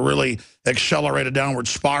starting to really accelerate a downward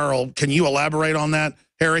spiral. Can you elaborate on that,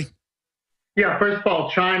 Harry? Yeah, first of all,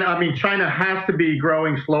 China has to be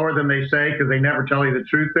growing slower than they say because they never tell you the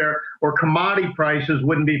truth there, or commodity prices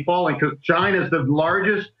wouldn't be falling because China's the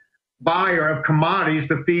largest buyer of commodities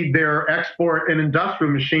to feed their export and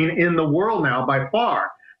industrial machine in the world now by far.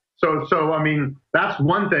 So I mean, that's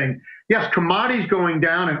one thing. Yes, commodities going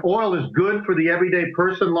down and oil is good for the everyday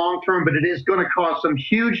person long term, but it is going to cause some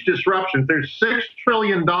huge disruptions. There's $6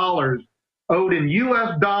 trillion owed in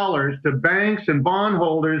U.S. dollars to banks and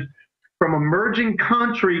bondholders from emerging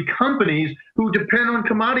country companies who depend on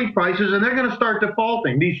commodity prices, and they're going to start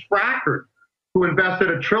defaulting. These frackers who invested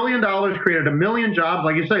 $1 trillion, created 1 million jobs,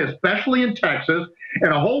 like you say, especially in Texas,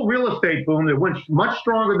 and a whole real estate boom that went much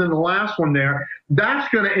stronger than the last one there, that's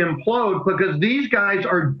going to implode because these guys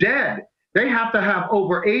are dead. They have to have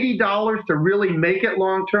over $80 to really make it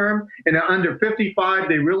long term, and under 55,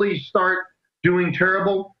 they really start doing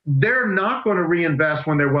terrible. They're not going to reinvest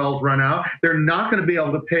when their wells run out. They're not going to be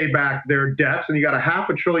able to pay back their debts, and you got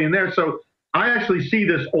 $500 billion there. So I actually see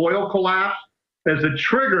this oil collapse as a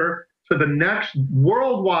trigger to the next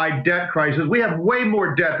worldwide debt crisis. We have way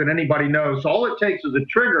more debt than anybody knows. So all it takes is a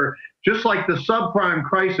trigger, just like the subprime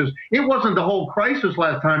crisis. It wasn't the whole crisis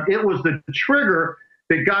last time. It was the trigger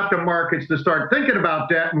that got the markets to start thinking about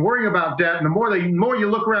debt and worrying about debt. And the more you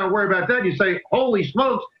look around and worry about debt, you say, holy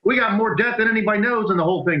smokes, we got more debt than anybody knows, and the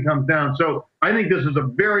whole thing comes down. So I think this is a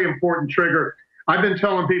very important trigger. I've been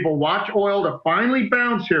telling people, watch oil to finally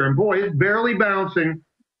bounce here. And boy, it's barely bouncing,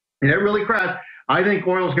 and it really crashed. I think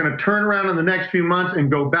oil is going to turn around in the next few months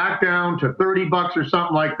and go back down to $30 or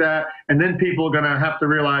something like that. And then people are going to have to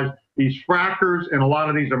realize these frackers and a lot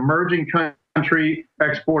of these emerging country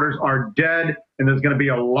exporters are dead, and there's going to be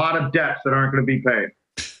a lot of debts that aren't going to be paid.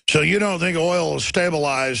 So you don't think oil is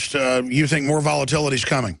stabilized? You think more volatility is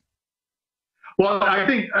coming? Well, I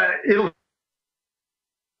think it'll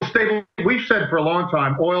stable. We've said for a long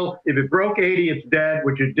time, oil, if it broke 80, it's dead,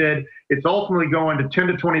 which it did. It's ultimately going to $10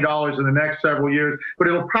 to $20 in the next several years, but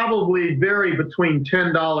it'll probably vary between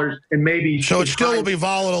 $10 and maybe. So it still will be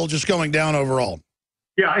volatile, just going down overall.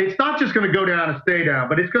 Yeah, it's not just going to go down and stay down,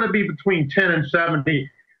 but it's going to be between 10 and 70.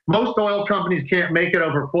 Most oil companies can't make it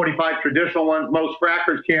over 45, traditional ones. Most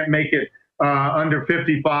frackers can't make it under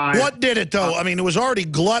 55. What did it, though? I mean, it was already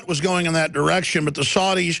glut was going in that direction, but the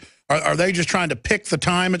Saudis, are they just trying to pick the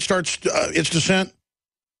time it starts its descent?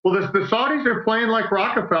 Well, the Saudis are playing like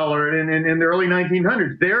Rockefeller in the early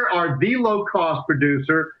 1900s. They are the low-cost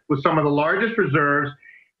producer with some of the largest reserves.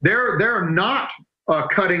 They're not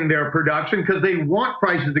cutting their production because they want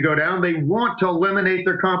prices to go down. They want to eliminate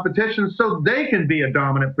their competition so they can be a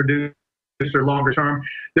dominant producer longer term.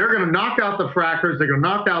 They're going to knock out the frackers. They're going to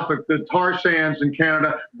knock out the tar sands in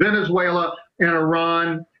Canada, Venezuela, and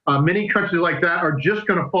Iran. many countries like that are just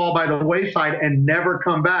going to fall by the wayside and never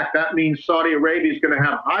come back. That means Saudi Arabia is going to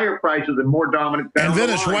have higher prices and more dominant. And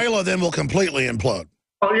Venezuela then will completely implode.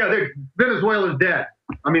 Oh, yeah, Venezuela's dead.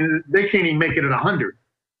 I mean, they can't even make it at 100,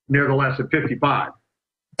 nevertheless at 55.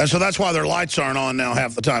 And so that's why their lights aren't on now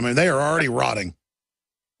half the time. I mean, they are already rotting.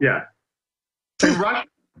 Yeah. And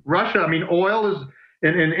Russia, I mean, oil is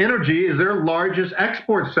and energy is their largest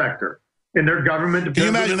export sector. And their government... Can you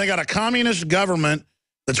imagine they got a communist government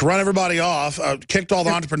that's run everybody off, kicked all the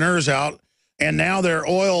entrepreneurs out, and now their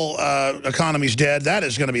oil economy's dead? That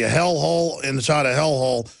is going to be a hellhole inside a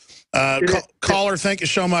hellhole. Caller, thank you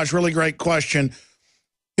so much. Really great question.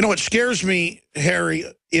 You know, what scares me, Harry,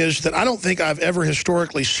 is that I don't think I've ever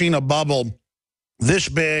historically seen a bubble this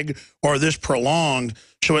big or this prolonged.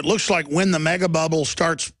 So it looks like when the mega bubble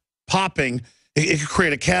starts popping, it could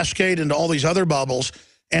create a cascade into all these other bubbles.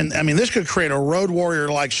 And, I mean, this could create a road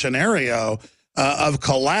warrior-like scenario of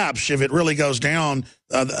collapse if it really goes down.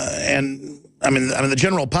 And, I mean, the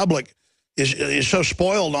general public is so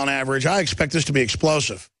spoiled on average. I expect this to be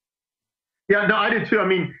explosive. Yeah, no, I did too. I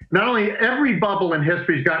mean, not only every bubble in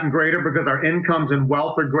history has gotten greater because our incomes and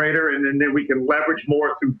wealth are greater, and then we can leverage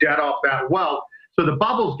more through debt off that wealth. So the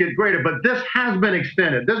bubbles get greater, but this has been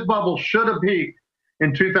extended. This bubble should have peaked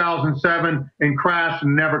in 2007 and crashed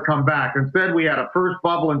and never come back. Instead, we had a first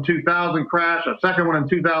bubble in 2000 crash, a second one in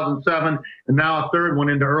 2007, and now a third one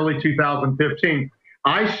into early 2015.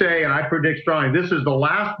 I say, and I predict strongly, this is the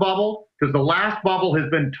last bubble, because the last bubble has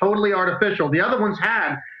been totally artificial. The other ones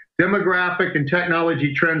had demographic and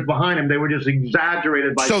technology trends behind them. They were just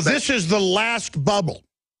exaggerated by... So this is the last bubble.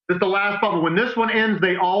 This is the last bubble. When this one ends,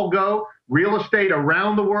 they all go. Real estate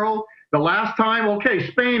around the world. The last time,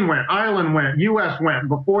 okay, Spain went, Ireland went, U.S. went.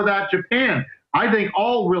 Before that, Japan. I think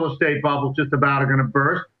all real estate bubbles just about are going to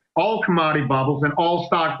burst. All commodity bubbles and all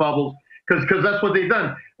stock bubbles, because that's what they've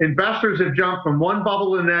done. Investors have jumped from one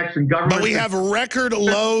bubble to the next, and government... But we have record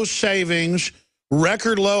low savings,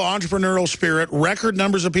 record low entrepreneurial spirit, record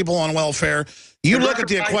numbers of people on welfare. You look at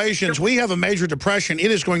the equations, we have a major depression.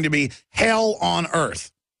 It is going to be hell on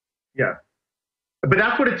earth. Yeah. But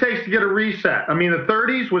that's what it takes to get a reset. I mean, the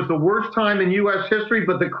 30s was the worst time in U.S. history,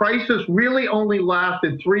 but the crisis really only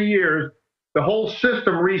lasted 3 years. The whole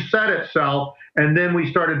system reset itself, and then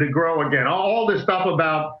we started to grow again. All this stuff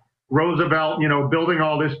about Roosevelt, you know, building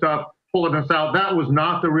all this stuff, pulling us out, that was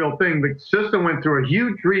not the real thing. The system went through a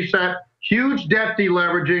huge reset, huge debt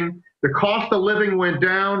deleveraging. The cost of living went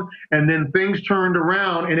down, and then things turned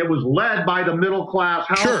around, and it was led by the middle-class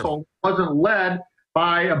household. Sure. It wasn't led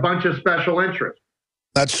by a bunch of special interests.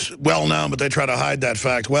 That's well known, but they try to hide that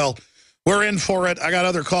fact. Well, we're in for it. I got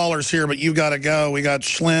other callers here, but you got to go. We got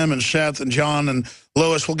Slim and Seth and John and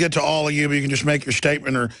Lewis. We'll get to all of you, but you can just make your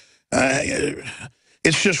statement. Or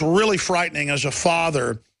it's just really frightening as a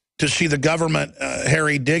father to see the government,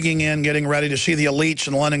 Harry, digging in, getting ready to see the elites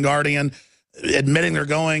in the London Guardian admitting they're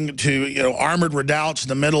going to, you know, armored redoubts in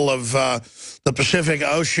the middle of the Pacific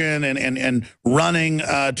Ocean and running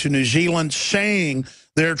to New Zealand, saying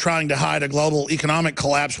they're trying to hide a global economic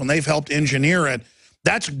collapse when they've helped engineer it.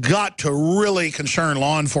 That's got to really concern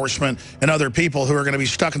law enforcement and other people who are going to be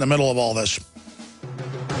stuck in the middle of all this.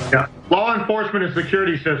 Yeah, law enforcement and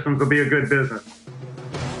security systems will be a good business.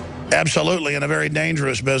 Absolutely, and a very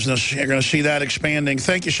dangerous business. You're going to see that expanding.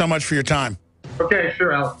 Thank you so much for your time. Okay,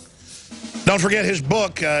 sure, Alex. Don't forget, his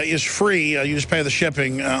book is free. You just pay the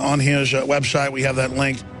shipping on his website. We have that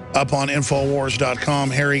link up on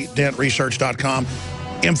Infowars.com, HarryDentResearch.com,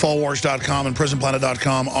 Infowars.com, and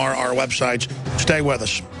PrisonPlanet.com are our websites. Stay with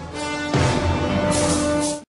us.